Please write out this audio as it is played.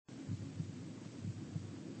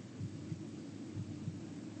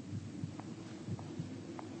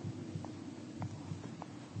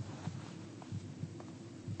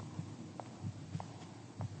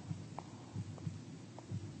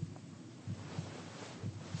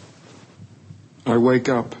I wake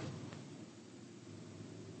up.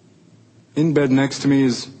 In bed next to me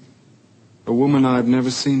is a woman I've never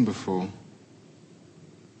seen before.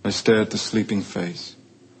 I stare at the sleeping face.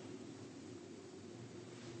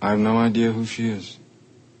 I have no idea who she is.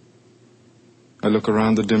 I look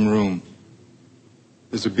around the dim room.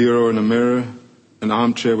 There's a bureau and a mirror, an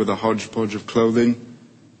armchair with a hodgepodge of clothing,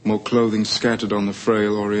 more clothing scattered on the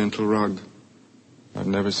frail oriental rug. I've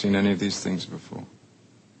never seen any of these things before.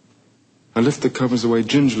 I lift the covers away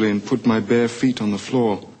gingerly and put my bare feet on the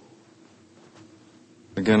floor.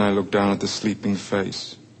 Again, I look down at the sleeping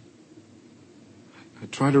face. I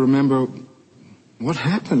try to remember what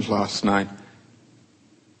happened last night.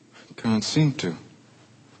 I can't seem to.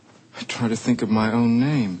 I try to think of my own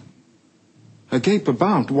name. I gape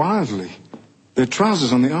about wildly. There are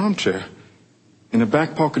trousers on the armchair. In a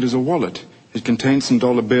back pocket is a wallet. It contains some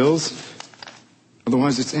dollar bills.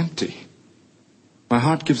 Otherwise, it's empty. My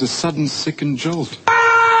heart gives a sudden sickened jolt.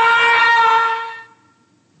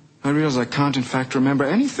 I realize I can't, in fact, remember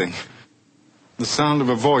anything. The sound of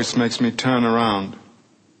a voice makes me turn around.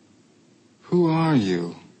 Who are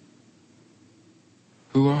you?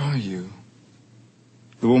 Who are you?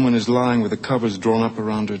 The woman is lying with the covers drawn up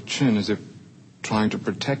around her chin as if trying to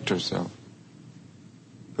protect herself.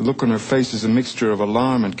 The look on her face is a mixture of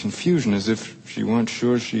alarm and confusion, as if she weren't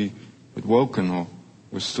sure she had woken or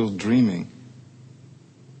was still dreaming.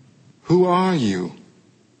 Who are you?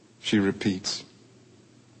 She repeats.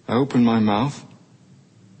 I open my mouth,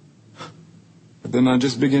 but then I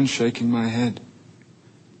just begin shaking my head.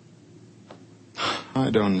 I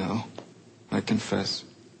don't know, I confess,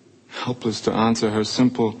 helpless to answer her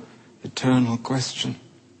simple, eternal question.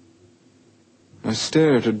 I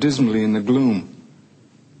stare at her dismally in the gloom.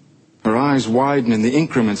 Her eyes widen in the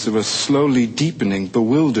increments of a slowly deepening,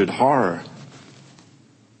 bewildered horror.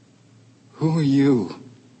 Who are you?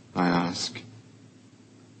 I ask.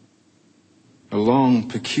 A long,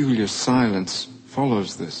 peculiar silence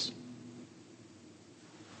follows this.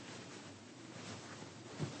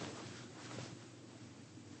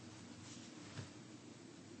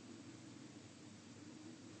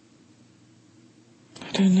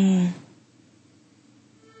 I don't know.